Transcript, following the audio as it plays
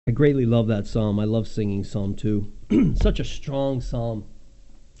I greatly love that psalm. I love singing Psalm 2. Such a strong psalm.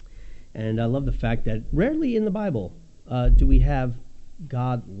 And I love the fact that rarely in the Bible do we have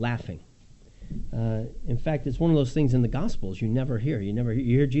God laughing. In fact, it's one of those things in the Gospels you never hear. You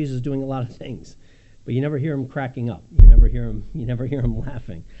hear Jesus doing a lot of things, but you never hear him cracking up. You never hear him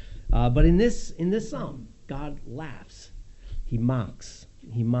laughing. But in this psalm, God laughs. He mocks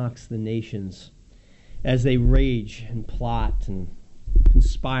the nations as they rage and plot and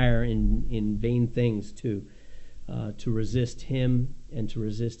conspire in vain things to resist him and to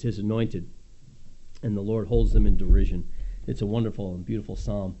resist his anointed. And the Lord holds them in derision. It's a wonderful and beautiful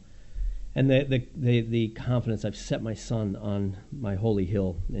psalm. And the confidence, I've set my son on my holy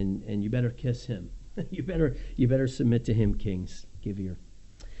hill, and you better kiss him. you better submit to him, kings. Give ear.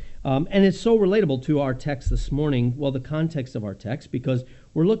 And it's so relatable to our text this morning, well, the context of our text, because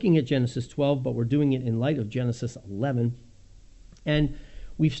we're looking at Genesis 12, but we're doing it in light of Genesis 11. And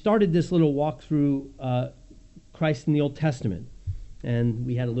we've started this little walk through Christ in the Old Testament. And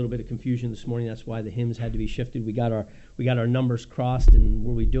we had a little bit of confusion this morning. That's why the hymns had to be shifted. We got our numbers crossed, and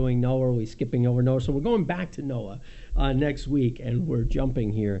were we doing Noah? Or were we skipping over Noah? So we're going back to Noah next week, and we're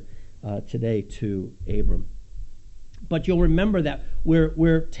jumping here today to Abram. But you'll remember that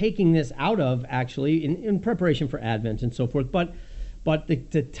we're taking this out of, actually, in preparation for Advent and so forth. But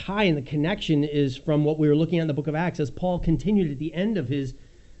the tie and the connection is from what we were looking at in the book of Acts, as Paul continued at the end of his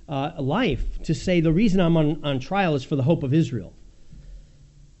life to say, the reason I'm on trial is for the hope of Israel.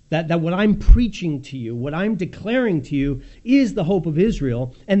 That what I'm preaching to you, what I'm declaring to you, is the hope of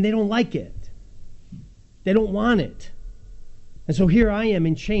Israel, and they don't like it. They don't want it. And so here I am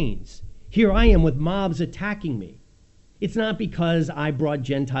in chains. Here I am with mobs attacking me. It's not because I brought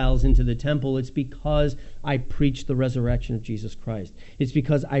Gentiles into the temple. It's because I preached the resurrection of Jesus Christ. It's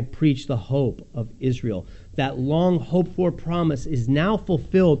because I preached the hope of Israel. That long hoped-for promise is now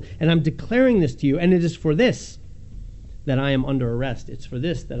fulfilled, and I'm declaring this to you, and it is for this that I am under arrest. It's for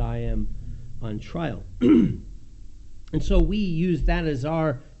this that I am on trial. And so we use that as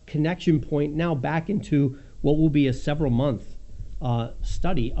our connection point now back into what will be a several-month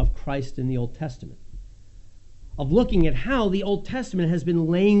study of Christ in the Old Testament, of looking at how the Old Testament has been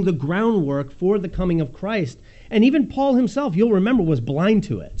laying the groundwork for the coming of Christ. And even Paul himself, you'll remember, was blind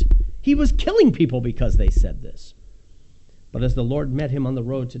to it. He was killing people because they said this. But as the Lord met him on the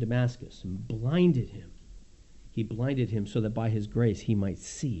road to Damascus and blinded him, he blinded him so that by his grace he might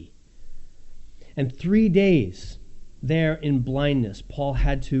see. And 3 days there in blindness, Paul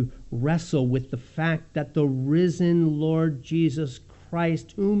had to wrestle with the fact that the risen Lord Jesus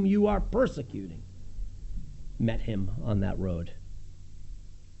Christ, whom you are persecuting, met him on that road.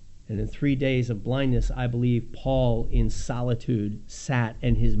 And in 3 days of blindness, I believe Paul in solitude sat,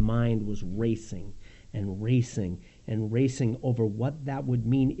 and his mind was racing and racing and racing over what that would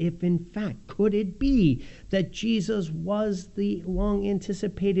mean, if in fact, could it be that Jesus was the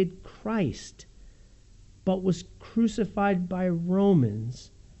long-anticipated Christ, but was crucified by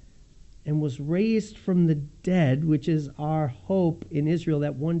Romans and was raised from the dead, which is our hope in Israel,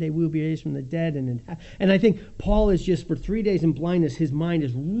 that one day we will be raised from the dead. And I think Paul is just, for 3 days in blindness, his mind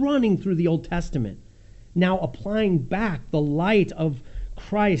is running through the Old Testament, now applying back the light of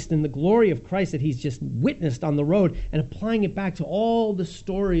Christ and the glory of Christ that he's just witnessed on the road, and applying it back to all the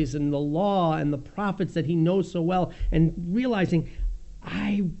stories and the law and the prophets that he knows so well, and realizing,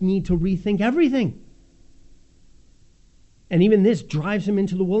 I need to rethink everything. And even this drives him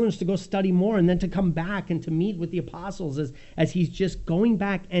into the wilderness to go study more, and then to come back and to meet with the apostles as he's just going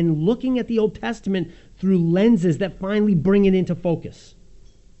back and looking at the Old Testament through lenses that finally bring it into focus.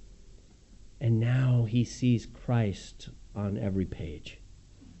 And now he sees Christ on every page.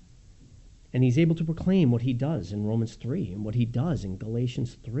 And he's able to proclaim what he does in Romans 3 and what he does in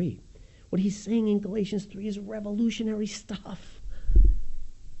Galatians 3. What he's saying in Galatians 3 is revolutionary stuff.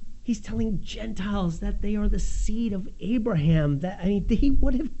 He's telling Gentiles that they are the seed of Abraham. He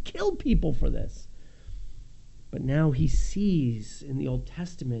would have killed people for this. But now he sees in the Old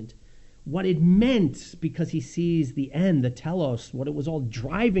Testament what it meant, because he sees the end, the telos, what it was all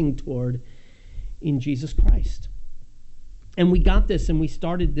driving toward in Jesus Christ. And we got this, and we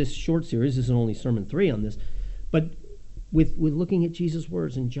started this short series. This is only sermon 3 on this. But with looking at Jesus'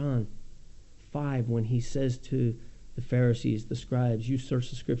 words in John 5, when he says to the Pharisees, the scribes, you search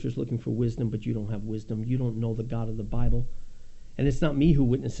the scriptures looking for wisdom, but you don't have wisdom. You don't know the God of the Bible. And it's not me who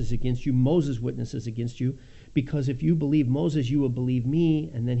witnesses against you. Moses witnesses against you. Because if you believe Moses, you will believe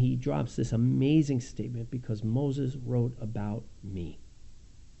me. And then he drops this amazing statement, because Moses wrote about me.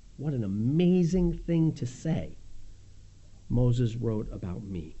 What an amazing thing to say. Moses wrote about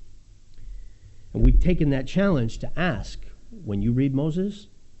me. And we've taken that challenge to ask, when you read Moses,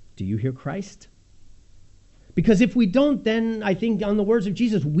 Do you hear Christ? Because if we don't, then I think on the words of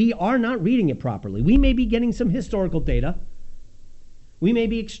Jesus, we are not reading it properly. We may be getting some historical data. We may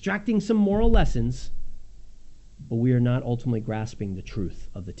be extracting some moral lessons, but we are not ultimately grasping the truth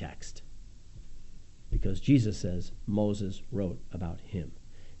of the text. Because Jesus says Moses wrote about him.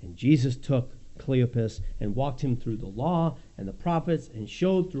 And Jesus took Cleopas and walked him through the law and the prophets and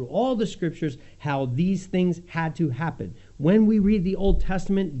showed through all the scriptures how these things had to happen. When we read the Old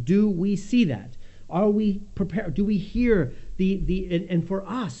Testament, do we see that? Are we prepared? Do we hear and for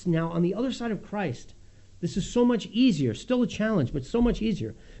us now on the other side of Christ, this is so much easier, still a challenge, but so much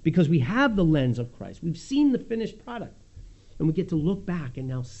easier because we have the lens of Christ. We've seen the finished product and we get to look back and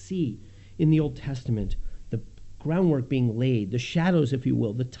now see in the Old Testament the groundwork being laid, the shadows, if you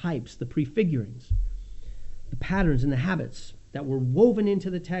will, the types, the prefigurings, the patterns and the habits that were woven into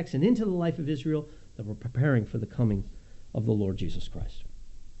the text and into the life of Israel that were preparing for the coming of the Lord Jesus Christ.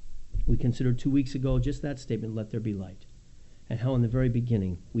 We considered 2 weeks ago just that statement, let there be light, and how in the very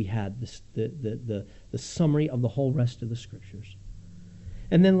beginning we had this, the summary of the whole rest of the scriptures.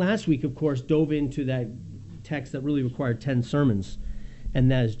 And then last week, of course, dove into that text that really required 10 sermons,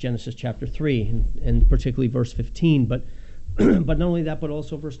 and that is Genesis chapter 3, and particularly verse 15, but not only that, but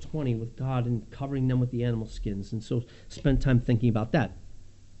also verse 20 with God and covering them with the animal skins, and so spent time thinking about that.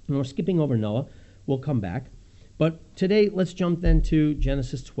 And we're skipping over Noah. We'll come back. But today, let's jump then to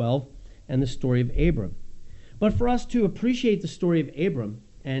Genesis 12 and the story of Abram. But for us to appreciate the story of Abram,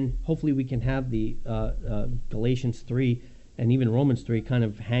 and hopefully we can have the Galatians 3 and even Romans 3 kind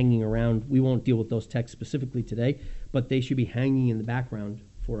of hanging around. We won't deal with those texts specifically today, but they should be hanging in the background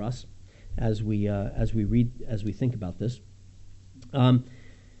for us as we read, as we think about this.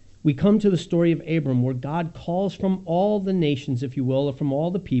 We come to the story of Abram, where God calls from all the nations, if you will, or from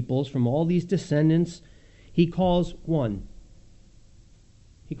all the peoples, from all these descendants. He calls one.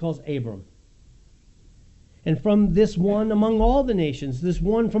 He calls Abram. And from this one among all the nations, this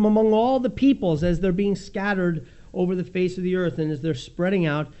one from among all the peoples, as they're being scattered over the face of the earth and as they're spreading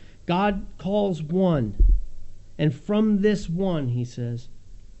out, God calls one. And from this one, he says,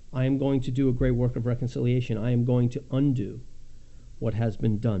 I am going to do a great work of reconciliation. I am going to undo what has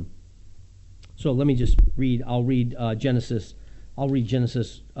been done. So let me just read. I'll read Genesis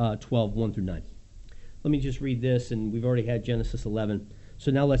 12, 1 through 9. Let me just read this, and we've already had Genesis 11. So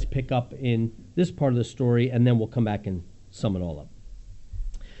now let's pick up in this part of the story, and then we'll come back and sum it all up.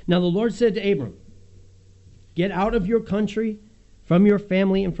 Now the Lord said to Abram, get out of your country, from your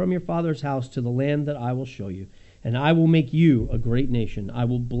family, and from your father's house to the land that I will show you, and I will make you a great nation. I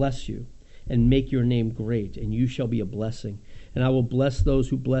will bless you and make your name great, and you shall be a blessing. And I will bless those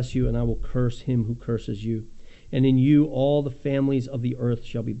who bless you, and I will curse him who curses you. And in you all the families of the earth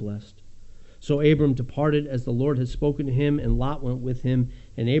shall be blessed. So Abram departed as the Lord had spoken to him, and Lot went with him.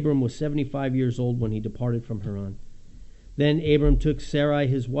 And Abram was 75 years old when he departed from Haran. Then Abram took Sarai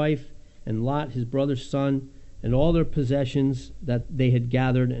his wife, and Lot his brother's son, and all their possessions that they had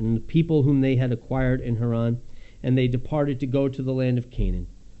gathered, and the people whom they had acquired in Haran, and they departed to go to the land of Canaan.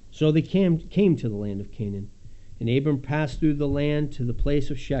 So they came to the land of Canaan. And Abram passed through the land to the place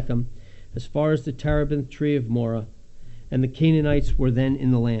of Shechem, as far as the terebinth tree of Moreh, and the Canaanites were then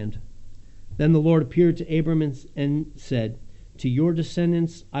in the land. Then the Lord appeared to Abram and said, to your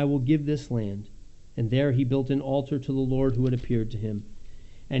descendants I will give this land. And there he built an altar to the Lord who had appeared to him.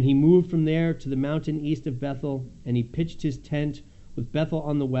 And he moved from there to the mountain east of Bethel, and he pitched his tent with Bethel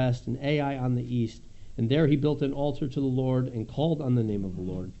on the west and Ai on the east. And there he built an altar to the Lord and called on the name of the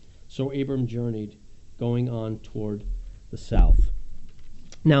Lord. So Abram journeyed, going on toward the south.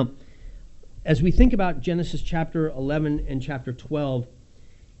 Now, as we think about Genesis chapter 11 and chapter 12,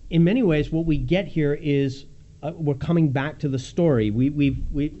 in many ways what we get here is we're coming back to the story.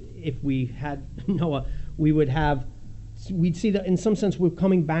 If we had Noah, we'd see that in some sense we're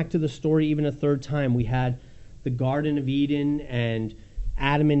coming back to the story even a third time. We had the Garden of Eden and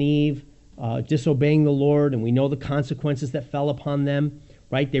Adam and Eve disobeying the Lord, and we know the consequences that fell upon them,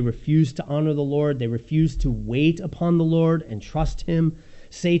 right? They refused to honor the Lord. They refused to wait upon the Lord and trust him.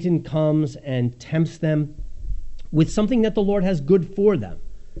 Satan comes and tempts them with something that the Lord has good for them,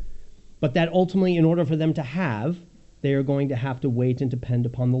 but that ultimately, in order for them to have, they are going to have to wait and depend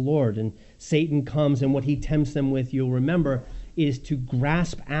upon the Lord. And Satan comes, and what he tempts them with, you'll remember, is to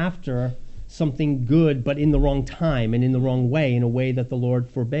grasp after something good, but in the wrong time and in the wrong way, in a way that the Lord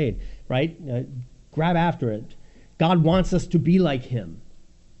forbade, right? Grab after it. God wants us to be like him.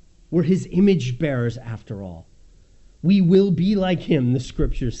 We're his image bearers, after all. We will be like him, the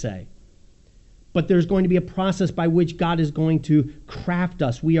scriptures say. But there's going to be a process by which God is going to craft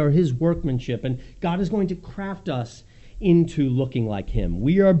us. We are his workmanship, and God is going to craft us into looking like him.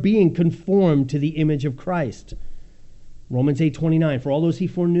 We are being conformed to the image of Christ. Romans 8:29, for all those he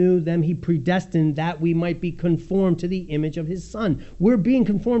foreknew, them he predestined that we might be conformed to the image of his Son. We're being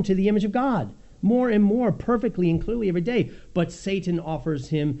conformed to the image of God more and more perfectly and clearly every day. But Satan offers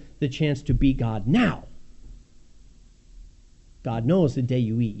him the chance to be God now. God knows the day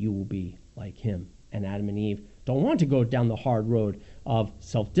you eat, you will be like him. And Adam and Eve don't want to go down the hard road of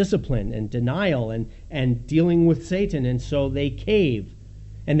self-discipline and denial and dealing with Satan. And so they cave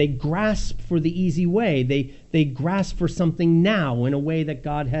and they grasp for the easy way. They grasp for something now in a way that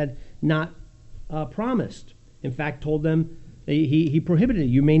God had not promised. In fact, told them, he prohibited it.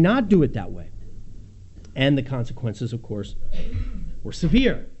 You may not do it that way. And the consequences, of course, were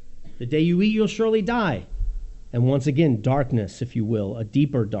severe. The day you eat, you'll surely die. And once again, darkness, if you will, a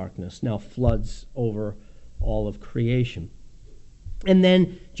deeper darkness now floods over all of creation. And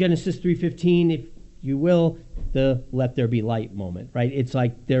then Genesis 3:15, if you will, the let there be light moment, right? It's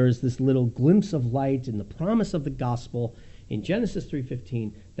like there is this little glimpse of light in the promise of the gospel in Genesis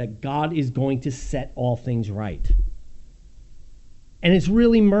 3:15 that God is going to set all things right. And it's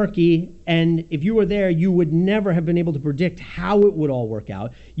really murky, and if you were there, you would never have been able to predict how it would all work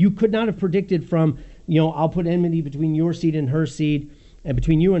out. You could not have predicted from, I'll put enmity between your seed and her seed, and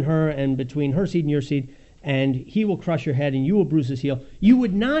between you and her, and between her seed and your seed, and he will crush your head and you will bruise his heel. You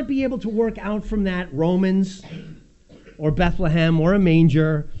would not be able to work out from that Romans or Bethlehem or a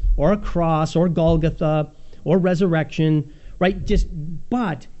manger or a cross or Golgotha or resurrection, right?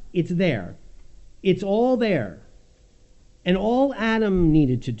 But it's there. It's all there. And all Adam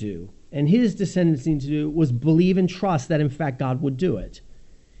needed to do, and his descendants needed to do, was believe and trust that in fact God would do it.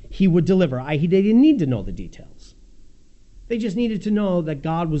 He would deliver. They didn't need to know the details. They just needed to know that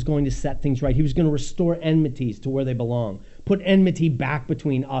God was going to set things right. He was going to restore enmities to where they belong, put enmity back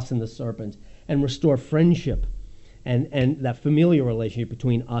between us and the serpent, and restore friendship and that familiar relationship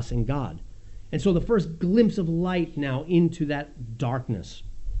between us and God. And so the first glimpse of light now into that darkness.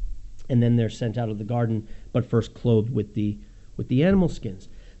 And then they're sent out of the garden, but first clothed with the animal skins.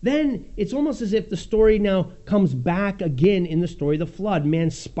 Then it's almost as if the story now comes back again in the story of the flood.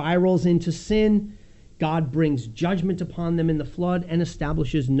 Man spirals into sin. God brings judgment upon them in the flood and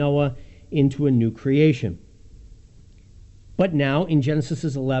establishes Noah into a new creation. But now in Genesis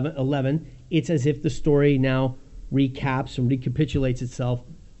 11, it's as if the story now recaps and recapitulates itself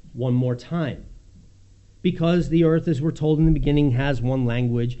one more time. Because the earth, as we're told in the beginning, has one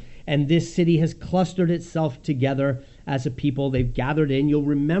language, and this city has clustered itself together as a people. They've gathered in. You'll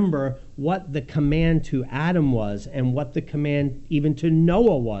remember what the command to Adam was and what the command even to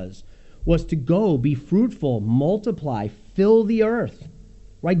Noah was to go, be fruitful, multiply, fill the earth.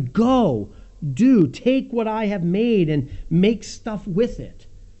 Right? Go, do, take what I have made and make stuff with it.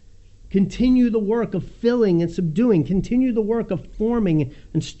 Continue the work of filling and subduing. Continue the work of forming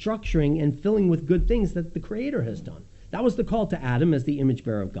and structuring and filling with good things that the Creator has done. That was the call to Adam as the image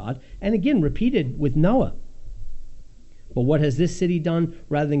bearer of God. And again, repeated with Noah. But what has this city done?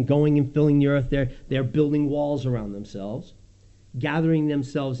 Rather than going and filling the earth, they're building walls around themselves, gathering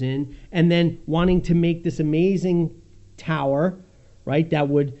themselves in, and then wanting to make this amazing tower, right, that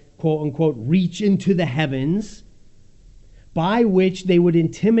would, quote unquote, reach into the heavens, by which they would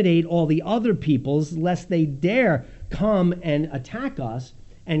intimidate all the other peoples, lest they dare come and attack us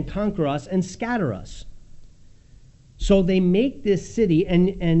and conquer us and scatter us. So they make this city,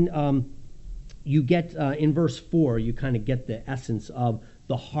 and you get, in verse 4, you kind of get the essence of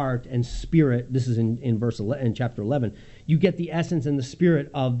the heart and spirit. This is in chapter 11. You get the essence and the spirit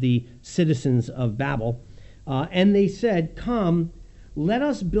of the citizens of Babel. And they said, "Come, let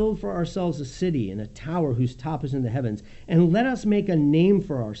us build for ourselves a city and a tower whose top is in the heavens, and let us make a name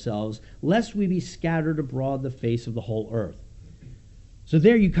for ourselves, lest we be scattered abroad the face of the whole earth." So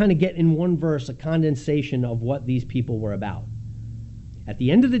there you kind of get in one verse a condensation of what these people were about. At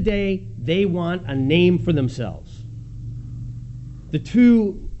the end of the day, they want a name for themselves. The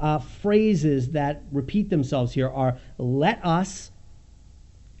two phrases that repeat themselves here are "let us"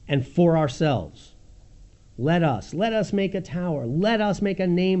 and "for ourselves." Let us make a tower. Let us make a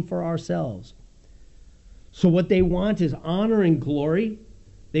name for ourselves. So what they want is honor and glory.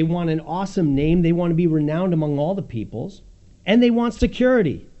 They want an awesome name. They want to be renowned among all the peoples. And they want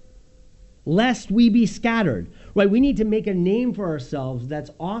security, lest we be scattered. Right? We need to make a name for ourselves that's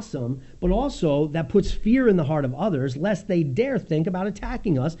awesome, but also that puts fear in the heart of others, lest they dare think about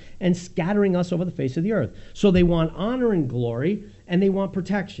attacking us and scattering us over the face of the earth. So they want honor and glory, and they want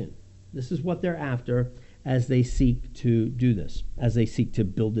protection. This is what they're after as they seek to do this, as they seek to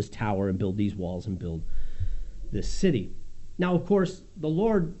build this tower and build these walls and build this city. Now, of course, the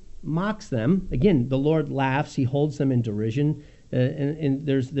Lord mocks them. Again, the Lord laughs. He holds them in derision. And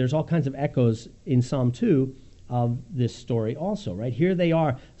there's all kinds of echoes in Psalm 2 of this story also, right? Here they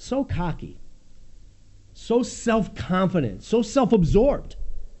are, so cocky, so self-confident, so self-absorbed,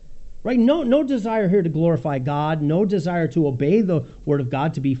 right? No desire here to glorify God, no desire to obey the word of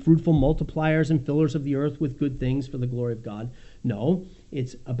God, to be fruitful multipliers and fillers of the earth with good things for the glory of God. No,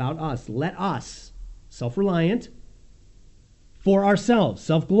 it's about us. Let us, self-reliant, for ourselves,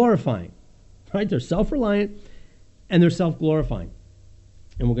 self-glorifying, right? They're self-reliant and they're self-glorifying.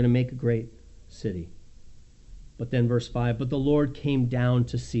 And we're going to make a great city. But then verse 5, but the Lord came down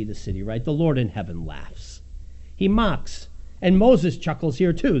to see the city, right? The Lord in heaven laughs. He mocks. And Moses chuckles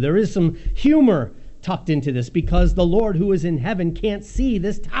here too. There is some humor tucked into this because the Lord who is in heaven can't see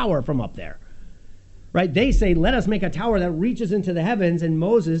this tower from up there. Right? They say, let us make a tower that reaches into the heavens. And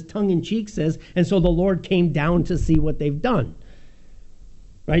Moses, tongue-in-cheek, says, and so the Lord came down to see what they've done.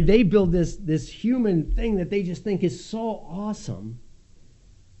 Right? They build this human thing that they just think is so awesome.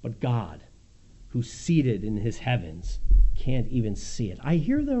 But God, who's seated in his heavens, can't even see it. I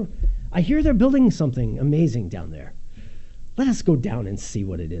hear they're building something amazing down there. Let us go down and see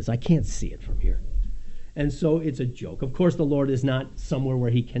what it is. I can't see it from here. And so it's a joke. Of course, the Lord is not somewhere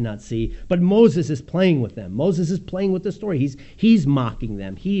where he cannot see, but Moses is playing with them. Moses is playing with the story. He's mocking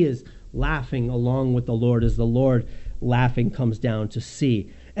them. He is laughing along with the Lord as the Lord laughing comes down to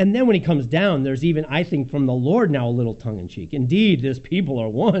see. And then when he comes down, there's even, I think, from the Lord now a little tongue-in-cheek. Indeed, this people are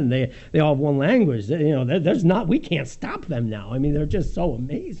one. They all have one language. We can't stop them now. I mean, they're just so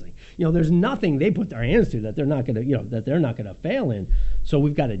amazing. There's nothing they put their hands to that they're not going to fail in. So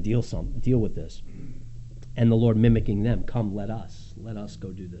we've got to deal with this. And the Lord mimicking them, come, let us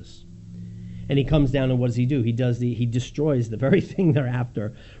go do this. And he comes down, and what does he do? He destroys the very thing they're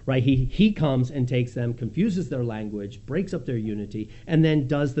after, right? He comes and takes them, confuses their language, breaks up their unity, and then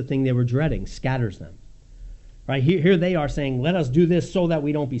does the thing they were dreading, scatters them. Right? Here they are saying, let us do this so that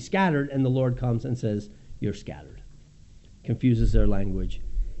we don't be scattered, and the Lord comes and says, you're scattered. Confuses their language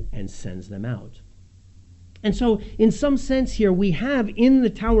and sends them out. And so, in some sense here, we have in the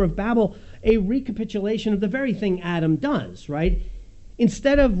Tower of Babel a recapitulation of the very thing Adam does, right?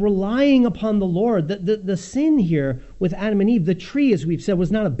 Instead of relying upon the Lord, the sin here with Adam and Eve, the tree, as we've said,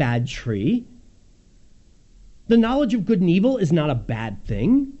 was not a bad tree. The knowledge of good and evil is not a bad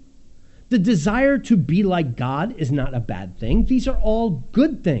thing. The desire to be like God is not a bad thing. These are all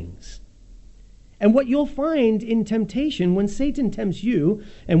good things. And what you'll find in temptation, when Satan tempts you,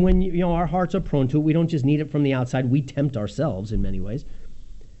 and when our hearts are prone to it, we don't just need it from the outside, we tempt ourselves in many ways.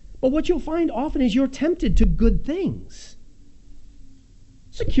 But what you'll find often is you're tempted to good things.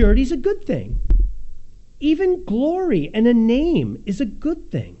 Security is a good thing. Even glory and a name is a good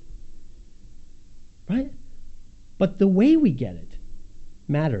thing. Right? But the way we get it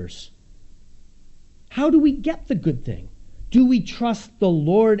matters. How do we get the good thing? Do we trust the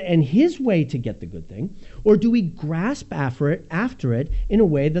Lord and his way to get the good thing? Or do we grasp after it in a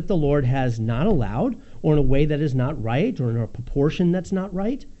way that the Lord has not allowed, or in a way that is not right, or in a proportion that's not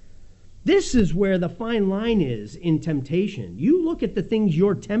right? This is where the fine line is in temptation. You look at the things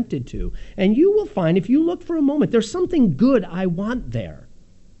you're tempted to, and you will find, if you look for a moment, there's something good I want there.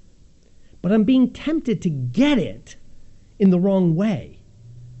 But I'm being tempted to get it in the wrong way.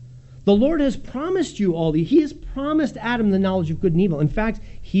 The Lord has promised you all these. He has promised Adam the knowledge of good and evil. In fact,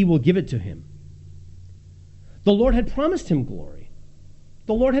 he will give it to him. The Lord had promised him glory.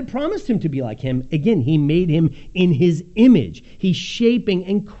 The Lord had promised him to be like him. Again, he made him in his image. He's shaping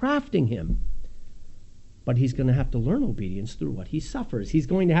and crafting him. But he's going to have to learn obedience through what he suffers. He's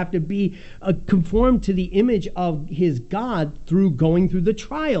going to have to be conformed to the image of his God through going through the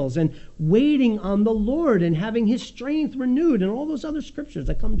trials and waiting on the Lord and having his strength renewed and all those other scriptures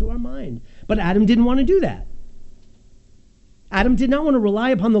that come to our mind. But Adam didn't want to do that. Adam did not want to rely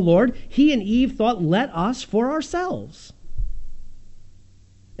upon the Lord. He and Eve thought, let us for ourselves.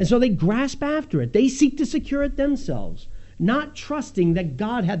 And so they grasp after it. They seek to secure it themselves, not trusting that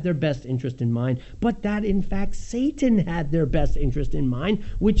God had their best interest in mind, but that, in fact, Satan had their best interest in mind,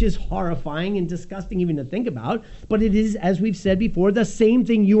 which is horrifying and disgusting even to think about. But it is, as we've said before, the same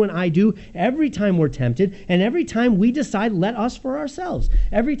thing you and I do every time we're tempted, and every time we decide, let us for ourselves.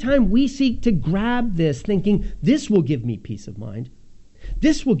 Every time we seek to grab this, thinking, this will give me peace of mind.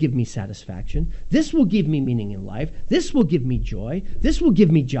 This will give me satisfaction. This will give me meaning in life. This will give me joy. This will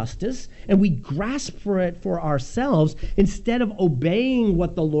give me justice. And we grasp for it for ourselves instead of obeying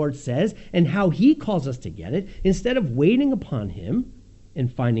what the Lord says and how he calls us to get it, instead of waiting upon him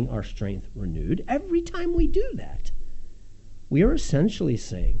and finding our strength renewed. Every time we do that, we are essentially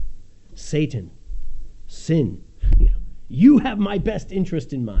saying, Satan, sin, You have my best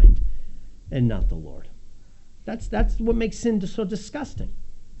interest in mind and not the Lord. That's what makes sin so disgusting.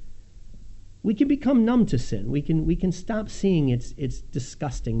 We can become numb to sin. We can stop seeing its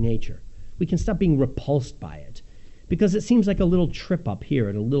disgusting nature. We can stop being repulsed by it because it seems like a little trip up here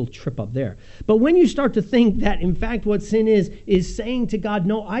and a little trip up there. But when you start to think that, in fact, what sin is saying to God,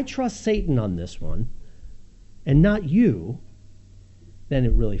 no, I trust Satan on this one and not you, then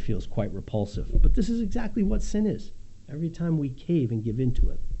it really feels quite repulsive. But this is exactly what sin is. Every time we cave and give into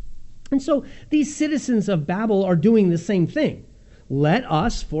it. And so these citizens of Babel are doing the same thing. Let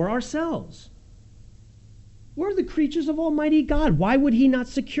us for ourselves. We're the creatures of Almighty God. Why would he not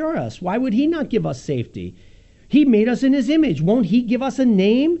secure us? Why would he not give us safety? He made us in his image. Won't he give us a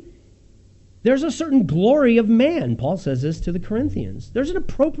name? There's a certain glory of man. Paul says this to the Corinthians. There's an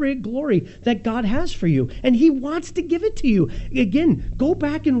appropriate glory that God has for you, and he wants to give it to you. Again, go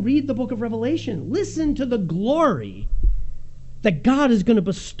back and read the book of Revelation. Listen to the glory that God is going to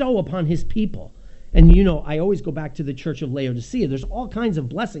bestow upon his people. And I always go back to the church of Laodicea. There's all kinds of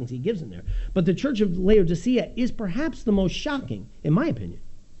blessings he gives in there. But the church of Laodicea is perhaps the most shocking, in my opinion.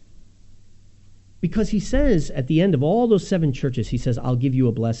 Because he says at the end of all those 7 churches, he says, I'll give you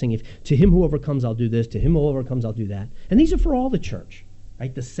a blessing. If to him who overcomes, I'll do this. To him who overcomes, I'll do that. And these are for all the church,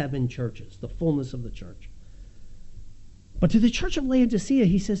 right? The 7 churches, the fullness of the church. But to the church of Laodicea,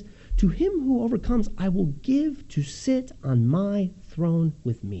 he says, to him who overcomes, I will give to sit on my throne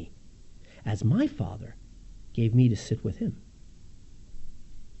with me, as my Father gave me to sit with him.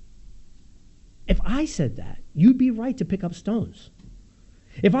 If I said that, you'd be right to pick up stones.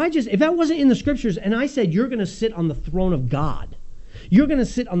 If that wasn't in the scriptures and I said you're going to sit on the throne of God, you're going to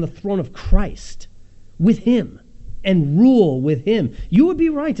sit on the throne of Christ with him and rule with him, you would be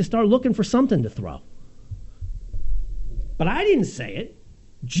right to start looking for something to throw. But I didn't say it.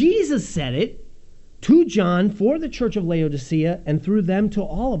 Jesus said it to John for the church of Laodicea and through them to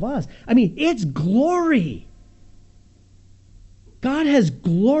all of us. I mean, it's glory. God has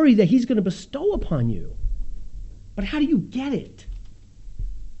glory that he's going to bestow upon you. But how do you get it?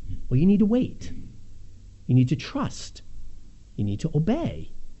 Well, you need to wait. You need to trust. You need to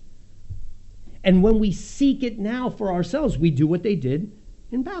obey. And when we seek it now for ourselves, we do what they did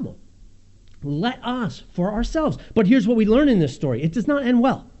in Babel. Let us for ourselves. But here's what we learn in this story. It does not end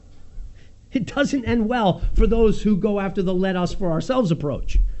well. It doesn't end well for those who go after the let us for ourselves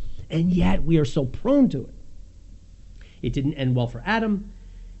approach. And yet we are so prone to it. It didn't end well for Adam.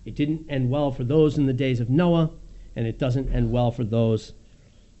 It didn't end well for those in the days of Noah. And it doesn't end well for those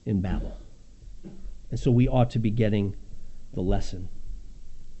in Babel. And so we ought to be getting the lesson.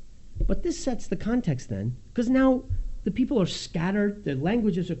 But this sets the context then, because now the people are scattered, their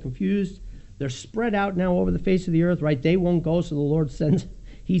languages are confused, they're spread out now over the face of the earth, right? They won't go, so the Lord sends,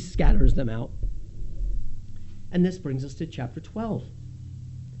 he scatters them out. And this brings us to chapter 12,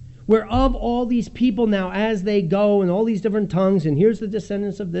 where of all these people now, as they go in all these different tongues, and here's the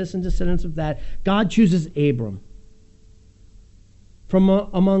descendants of this and descendants of that, God chooses Abram. From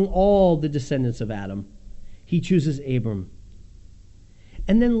among all the descendants of Adam, he chooses Abram.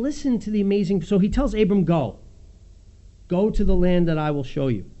 And then listen to the amazing, so he tells Abram, go to the land that I will show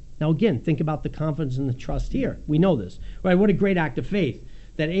you. Now again, think about the confidence and the trust here. We know this, right? What a great act of faith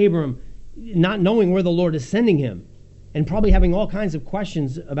that Abram, not knowing where the Lord is sending him, and probably having all kinds of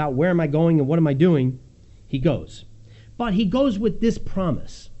questions about where am I going and what am I doing, he goes. But he goes with this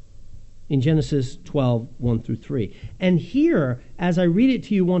promise in Genesis 12, 1 through 3. And here, as I read it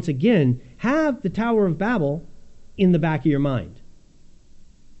to you once again, have the Tower of Babel in the back of your mind.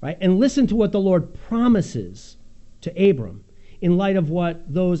 Right? And listen to what the Lord promises to Abram in light of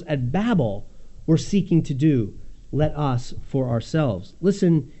what those at Babel were seeking to do. Let us for ourselves.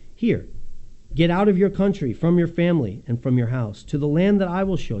 Listen here. Get out of your country, from your family, and from your house, to the land that I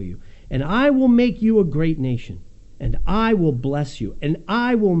will show you. And I will make you a great nation. And I will bless you. And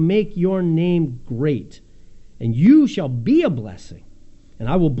I will make your name great. And you shall be a blessing. And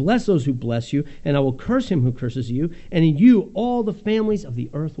I will bless those who bless you, and I will curse him who curses you, and in you all the families of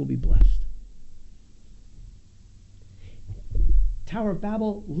the earth will be blessed. Tower of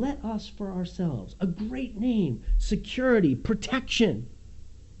Babel, let us for ourselves. A great name, security, protection.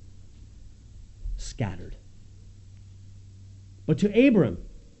 Scattered. But to Abram,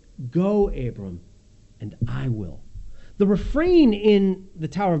 go Abram, and I will. The refrain in the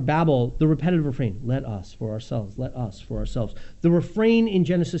Tower of Babel, the repetitive refrain, let us for ourselves, let us for ourselves. The refrain in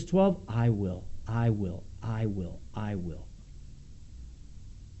Genesis 12, I will, I will, I will, I will.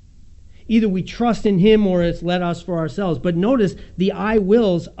 Either we trust in him or it's let us for ourselves. But notice the I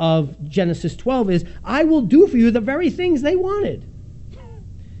wills of Genesis 12 is, I will do for you the very things they wanted.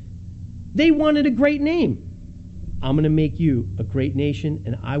 They wanted a great name. I'm going to make you a great nation,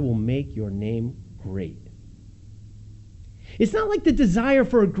 and I will make your name great. It's not like the desire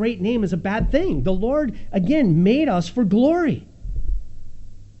for a great name is a bad thing. The Lord, again, made us for glory.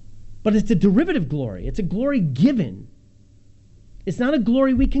 But it's a derivative glory. It's a glory given. It's not a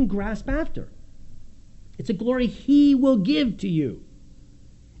glory we can grasp after. It's a glory He will give to you.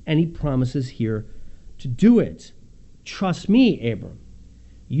 And He promises here to do it. Trust me, Abram.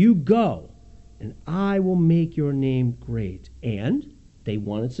 You go, and I will make your name great. And they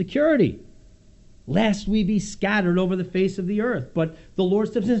wanted security, lest we be scattered over the face of the earth. But the Lord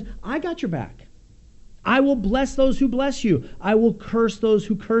steps in and says, I got your back. I will bless those who bless you. I will curse those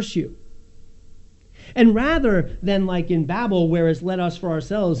who curse you. And rather than like in Babel, where it's let us for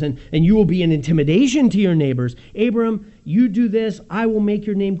ourselves, and you will be an intimidation to your neighbors, Abram, you do this, I will make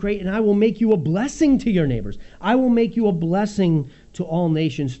your name great, and I will make you a blessing to your neighbors. I will make you a blessing to all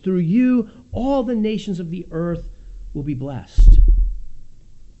nations. Through you, all the nations of the earth will be blessed.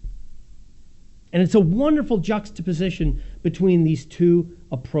 And it's a wonderful juxtaposition between these two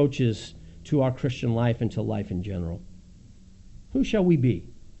approaches to our Christian life and to life in general. Who shall we be?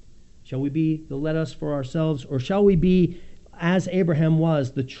 Shall we be the let us for ourselves, or shall we be, as Abraham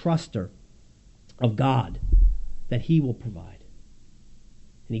was, the truster of God, that He will provide?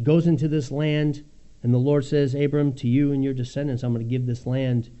 And he goes into this land, and the Lord says, Abram, to you and your descendants, I'm going to give this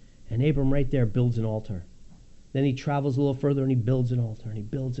land. And Abram right there builds an altar. Then he travels a little further, and he builds an altar, and he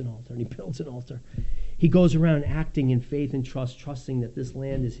builds an altar, and he builds an altar. He goes around acting in faith and trust, trusting that this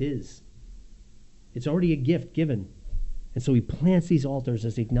land is his. It's already a gift given. And so he plants these altars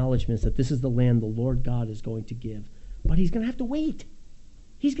as acknowledgments that this is the land the Lord God is going to give. But he's going to have to wait.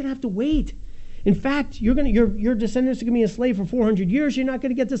 He's going to have to wait. In fact, your descendants are going to be enslaved for 400 years. You're not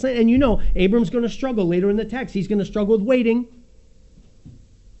going to get this land. And you know, Abram's going to struggle later in the text. He's going to struggle with waiting.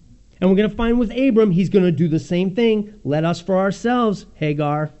 And we're going to find with Abram, he's going to do the same thing. Let us for ourselves,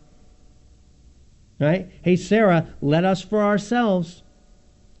 Hagar. Right? Hey, Sarah, let us for ourselves.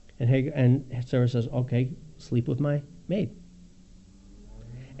 And Sarah says, okay, sleep with my maid.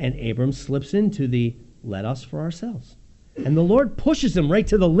 And Abram slips into the let us for ourselves. And the Lord pushes him right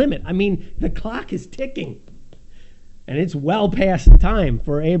to the limit. I mean, the clock is ticking. And it's well past time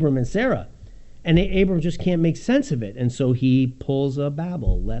for Abram and Sarah. And Abram just can't make sense of it. And so he pulls a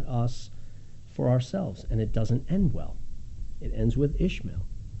Babel, let us for ourselves. And it doesn't end well. It ends with Ishmael.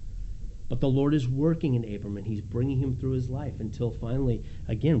 But the Lord is working in Abram, and He's bringing him through his life until finally,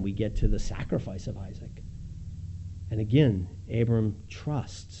 again, we get to the sacrifice of Isaac. And again, Abram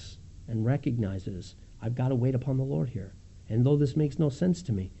trusts and recognizes, I've got to wait upon the Lord here. And though this makes no sense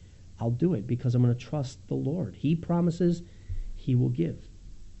to me, I'll do it because I'm going to trust the Lord. He promises, He will give.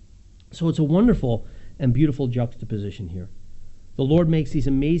 So it's a wonderful and beautiful juxtaposition here. The Lord makes these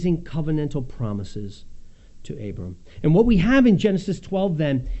amazing covenantal promises to Abram. And what we have in Genesis 12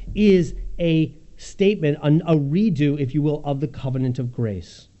 then is a statement, a redo, if you will, of the covenant of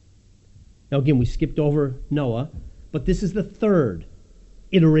grace. Now again, we skipped over Noah, but this is the third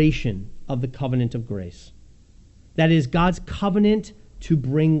iteration of the covenant of grace. That is God's covenant to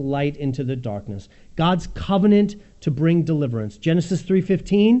bring light into the darkness. God's covenant to bring deliverance. Genesis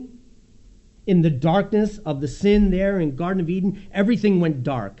 3:15, in the darkness of the sin there in Garden of Eden, everything went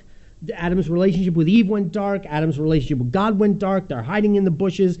dark. Adam's relationship with Eve went dark. Adam's relationship with God went dark. They're hiding in the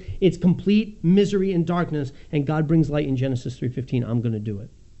bushes. It's complete misery and darkness. And God brings light in Genesis 3:15. I'm going to do it.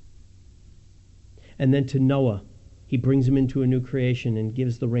 And then to Noah, He brings him into a new creation and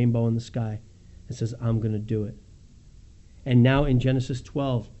gives the rainbow in the sky and says, I'm going to do it. And now in Genesis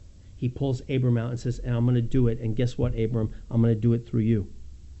 12, He pulls Abram out and says, and I'm going to do it. And guess what, Abram? I'm going to do it through you.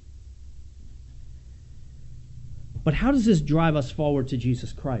 But how does this drive us forward to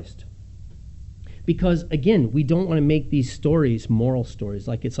Jesus Christ? Because, again, we don't want to make these stories moral stories.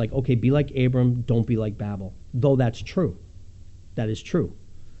 Like it's like, okay, be like Abram, don't be like Babel. Though that's true. That is true.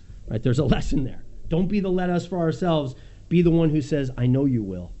 Right? There's a lesson there. Don't be the let us for ourselves. Be the one who says, I know you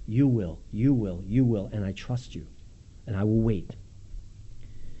will, you will, you will, you will, and I trust you, and I will wait.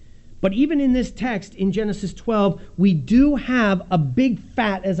 But even in this text, in Genesis 12, we do have a big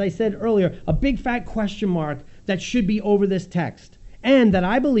fat, as I said earlier, a big fat question mark that should be over this text, and that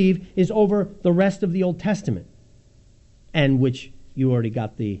I believe is over the rest of the Old Testament, and which you already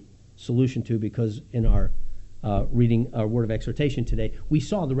got the solution to because in our reading our word of exhortation today, we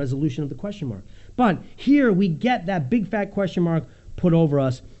saw the resolution of the question mark. But here we get that big fat question mark put over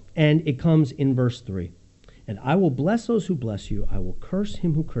us, and it comes in verse 3. And I will bless those who bless you. I will curse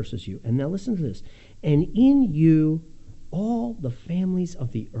him who curses you. And now listen to this. And in you all the families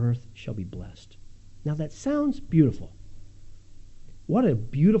of the earth shall be blessed. Now that sounds beautiful. What a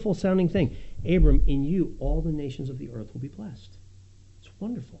beautiful sounding thing. Abram, in you, all the nations of the earth will be blessed. It's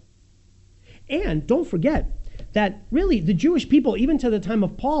wonderful. And don't forget that really the Jewish people, even to the time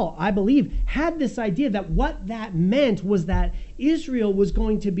of Paul, I believe, had this idea that what that meant was that Israel was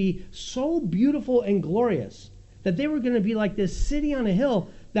going to be so beautiful and glorious that they were going to be like this city on a hill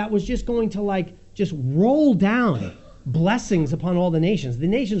that was just going to just roll down blessings upon all the nations. The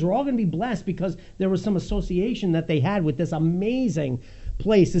nations were all going to be blessed because there was some association that they had with this amazing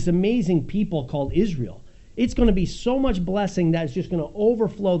place, this amazing people called Israel. It's going to be so much blessing that it's just going to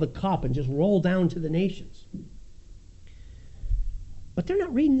overflow the cup and just roll down to the nations. But they're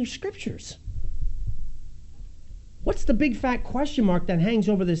not reading their scriptures. What's the big fat question mark that hangs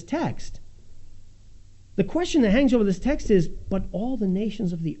over this text? The question that hangs over this text is, but all the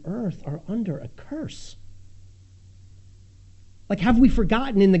nations of the earth are under a curse. Have we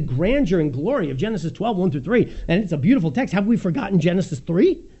forgotten in the grandeur and glory of Genesis 12, 1 through 3, and it's a beautiful text, have we forgotten Genesis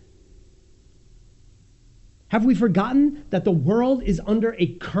 3? Have we forgotten that the world is under a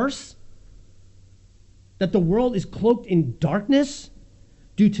curse? That the world is cloaked in darkness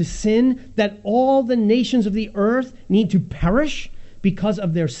due to sin? That all the nations of the earth need to perish because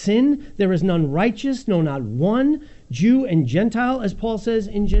of their sin? There is none righteous, no, not one. Jew and Gentile, as Paul says,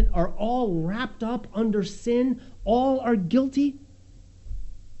 are all wrapped up under sin. All are guilty.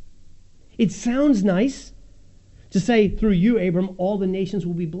 It sounds nice to say, through you, Abram, all the nations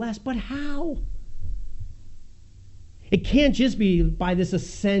will be blessed. But how? It can't just be by this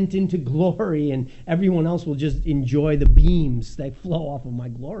ascent into glory and everyone else will just enjoy the beams that flow off of my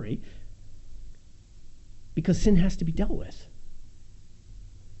glory. Because sin has to be dealt with.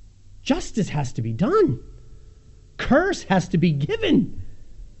 Justice has to be done. Curse has to be given.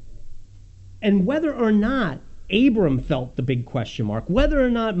 And whether or not Abram felt the big question mark, whether or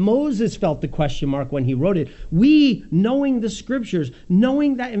not Moses felt the question mark when he wrote it, we, knowing the scriptures,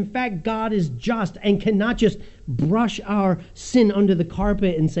 knowing that in fact God is just and cannot just brush our sin under the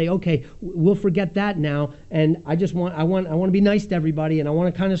carpet and say, okay, we'll forget that now, and I want to be nice to everybody, and I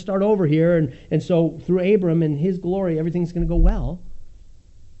want to kind of start over here, and so through Abram and his glory, everything's going to go well.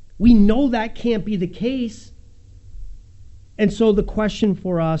 We know that can't be the case. And so the question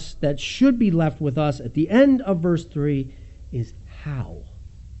for us that should be left with us at the end of verse 3 is how?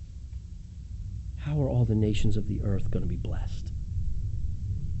 How are all the nations of the earth going to be blessed?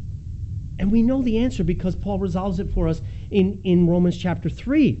 And we know the answer because Paul resolves it for us in Romans chapter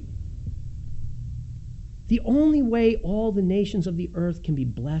 3. The only way all the nations of the earth can be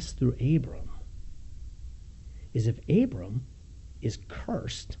blessed through Abram is if Abram is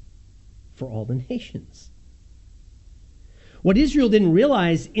cursed for all the nations. What Israel didn't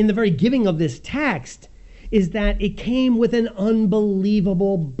realize in the very giving of this text is that it came with an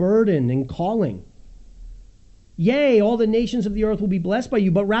unbelievable burden and calling. Yea, all the nations of the earth will be blessed by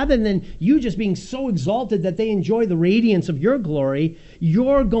you, but rather than you just being so exalted that they enjoy the radiance of your glory,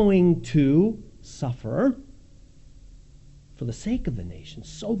 you're going to suffer for the sake of the nations,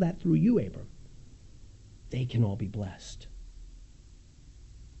 so that through you, Abram, they can all be blessed.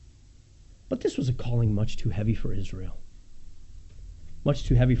 But this was a calling much too heavy for Israel. Much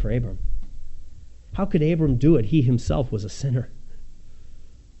too heavy for Abram. How could Abram do it? He himself was a sinner.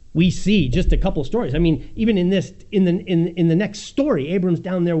 We see just a couple of stories. I mean, even in the next story, Abram's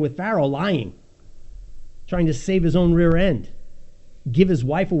down there with Pharaoh lying, trying to save his own rear end, give his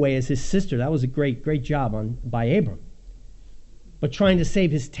wife away as his sister. That was a great job by Abram. But trying to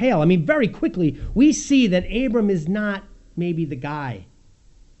save his tail. I mean, very quickly, we see that Abram is not maybe the guy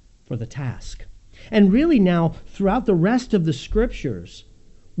for the task. And really now, throughout the rest of the scriptures,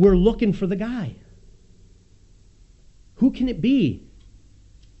 we're looking for the guy. Who can it be?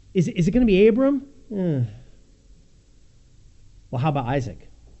 Is it going to be Abram? Well, how about Isaac?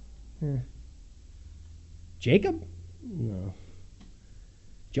 Jacob? No.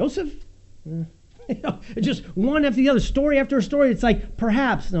 Joseph? Just one after the other, story after story. It's like,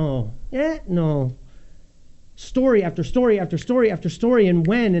 perhaps, no. No. Story after story after story after story, and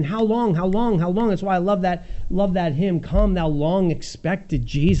when and how long. That's why I love that hymn, Come Thou Long Expected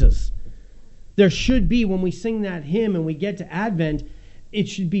Jesus. There should be, when we sing that hymn and we get to Advent, it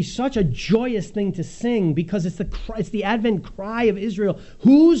should be such a joyous thing to sing because it's the Advent cry of Israel.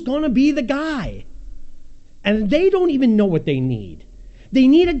 Who's going to be the guy? And they don't even know what they need. They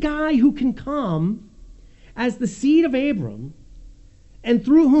need a guy who can come as the seed of Abram and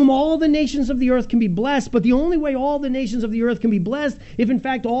through whom all the nations of the earth can be blessed. But the only way all the nations of the earth can be blessed, if in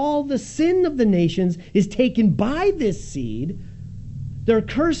fact all the sin of the nations is taken by this seed, their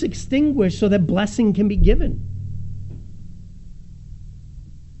curse extinguished so that blessing can be given.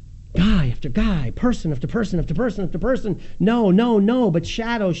 Guy after guy, person after person after person after person. No, no, no, but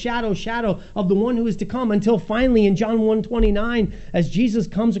shadow, shadow, shadow of the one who is to come, until finally in John 1:29, as Jesus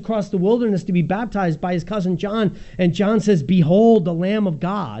comes across the wilderness to be baptized by his cousin John, and John says, "Behold the Lamb of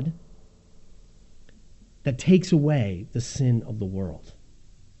God that takes away the sin of the world."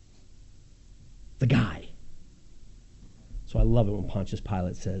 The guy. So I love it when Pontius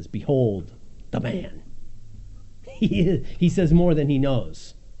Pilate says, "Behold the man." He says more than he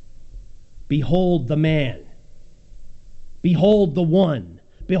knows. Behold the man. Behold the one.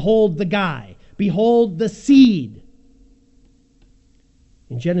 Behold the guy. Behold the seed.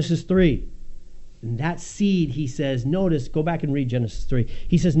 In Genesis 3, and that seed, he says, notice, go back and read Genesis 3.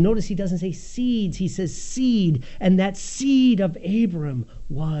 He says, notice he doesn't say seeds, he says seed. And that seed of Abram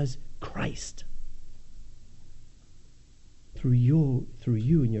was Christ. Through you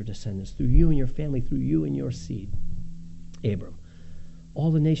and your descendants, through you and your family, through you and your seed, Abram, all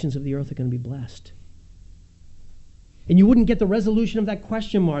the nations of the earth are going to be blessed. And you wouldn't get the resolution of that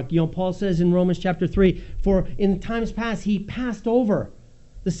question mark. Paul says in Romans chapter 3, for in times past he passed over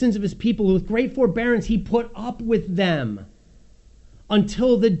the sins of his people. With great forbearance he put up with them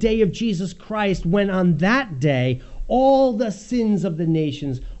until the day of Jesus Christ, when on that day all the sins of the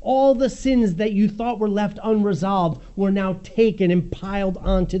nations, all the sins that you thought were left unresolved, were now taken and piled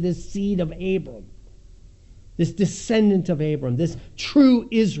onto this seed of Abram, this descendant of Abram, this true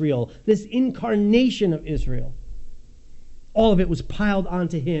Israel, this incarnation of Israel. All of it was piled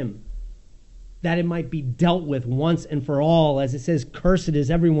onto him, that it might be dealt with once and for all. As it says, cursed is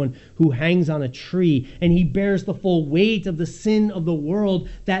everyone who hangs on a tree, and he bears the full weight of the sin of the world,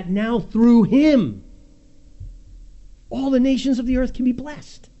 that now through him all the nations of the earth can be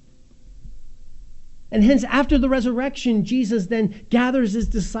blessed. And hence, after the resurrection, Jesus then gathers his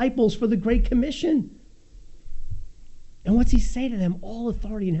disciples for the Great Commission. And what's he say to them? All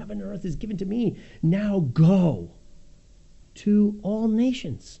authority in heaven and earth is given to me. Now go to all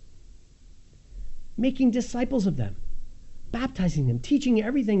nations, making disciples of them, baptizing them, teaching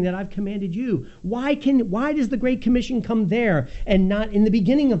everything that I've commanded you. Why does the Great Commission come there and not in the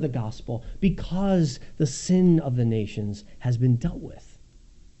beginning of the gospel? Because the sin of the nations has been dealt with.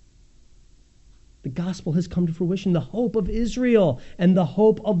 The gospel has come to fruition. The hope of Israel and the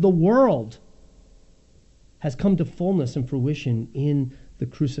hope of the world has come to fullness and fruition in the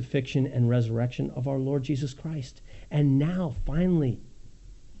crucifixion and resurrection of our Lord Jesus Christ. And now, finally,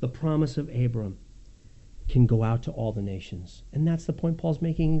 the promise of Abram can go out to all the nations. And that's the point Paul's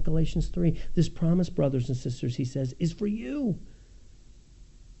making in Galatians 3. This promise, brothers and sisters, he says, is for you.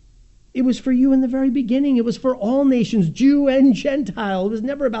 It was for you in the very beginning. It was for all nations, Jew and Gentile. It was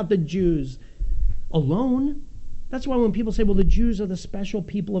never about the Jews alone. That's why when people say, well, the Jews are the special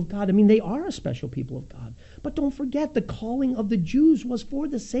people of God, I mean, they are a special people of God. But don't forget, the calling of the Jews was for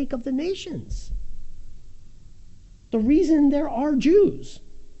the sake of the nations. The reason there are Jews,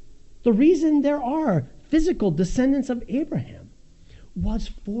 the reason there are physical descendants of Abraham, was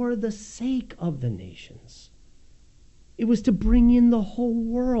for the sake of the nations. It was to bring in the whole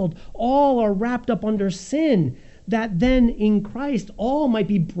world. All are wrapped up under sin, that then in Christ all might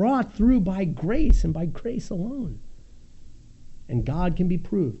be brought through by grace and by grace alone. And God can be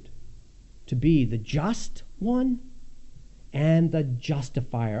proved to be the just one and the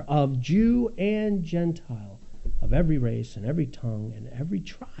justifier of Jew and Gentile, of every race and every tongue and every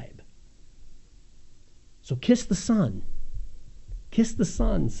tribe. So kiss the Son. Kiss the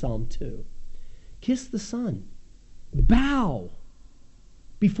Son, Psalm 2. Kiss the Son. Bow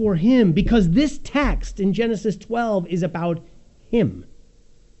before him, because this text in Genesis 12 is about him.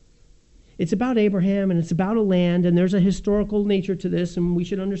 It's about Abraham, and it's about a land, and there's a historical nature to this, and we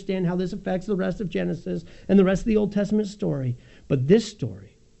should understand how this affects the rest of Genesis and the rest of the Old Testament story. But this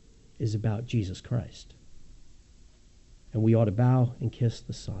story is about Jesus Christ. And we ought to bow and kiss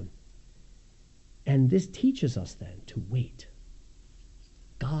the Son. And this teaches us then to wait.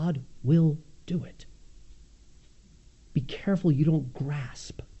 God will do it. Be careful you don't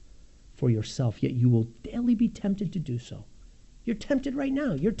grasp for yourself, yet you will daily be tempted to do so. You're tempted right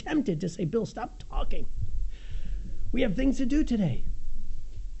now. You're tempted to say, Bill, stop talking. We have things to do today.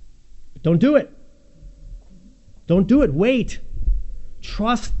 But don't do it. Don't do it. Wait.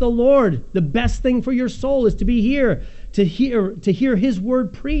 Trust the Lord. The best thing for your soul is to be here, to hear his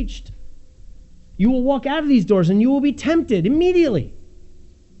word preached. You will walk out of these doors and you will be tempted immediately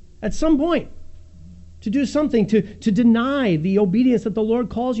at some point to do something, to deny the obedience that the Lord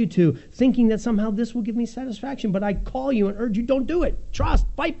calls you to, thinking that somehow this will give me satisfaction. But I call you and urge you, don't do it. Trust,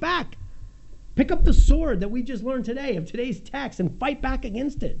 fight back. Pick up the sword that we just learned today of today's text and fight back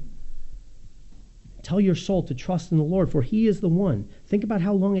against it. Tell your soul to trust in the Lord, for he is the one. Think about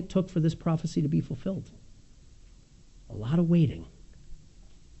how long it took for this prophecy to be fulfilled. A lot of waiting.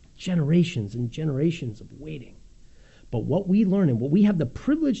 Generations and generations of waiting. But what we learn and what we have the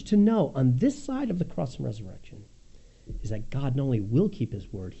privilege to know on this side of the cross and resurrection is that God not only will keep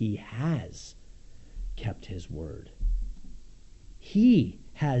his word, he has kept his word. He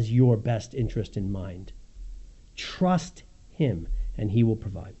has your best interest in mind. Trust him, and he will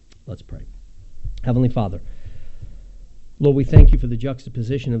provide. Let's pray. Heavenly Father, Lord, we thank you for the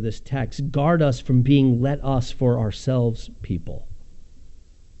juxtaposition of this text. Guard us from being let us for ourselves people.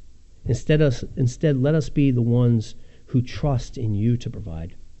 Instead, let us be the ones who trust in you to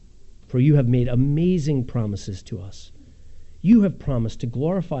provide. For you have made amazing promises to us. You have promised to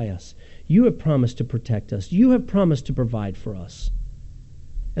glorify us. You have promised to protect us. You have promised to provide for us.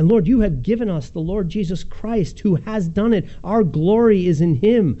 And Lord, you have given us the Lord Jesus Christ, who has done it. Our glory is in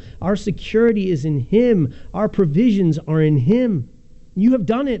him. Our security is in him. Our provisions are in him. You have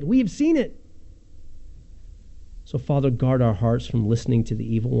done it. We have seen it. So, Father, guard our hearts from listening to the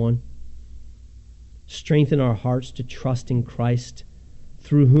evil one. Strengthen our hearts to trust in Christ,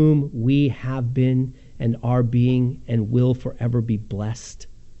 through whom we have been and are being and will forever be blessed.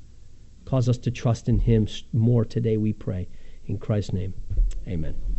 Cause us to trust in him more today, we pray. In Christ's name, amen.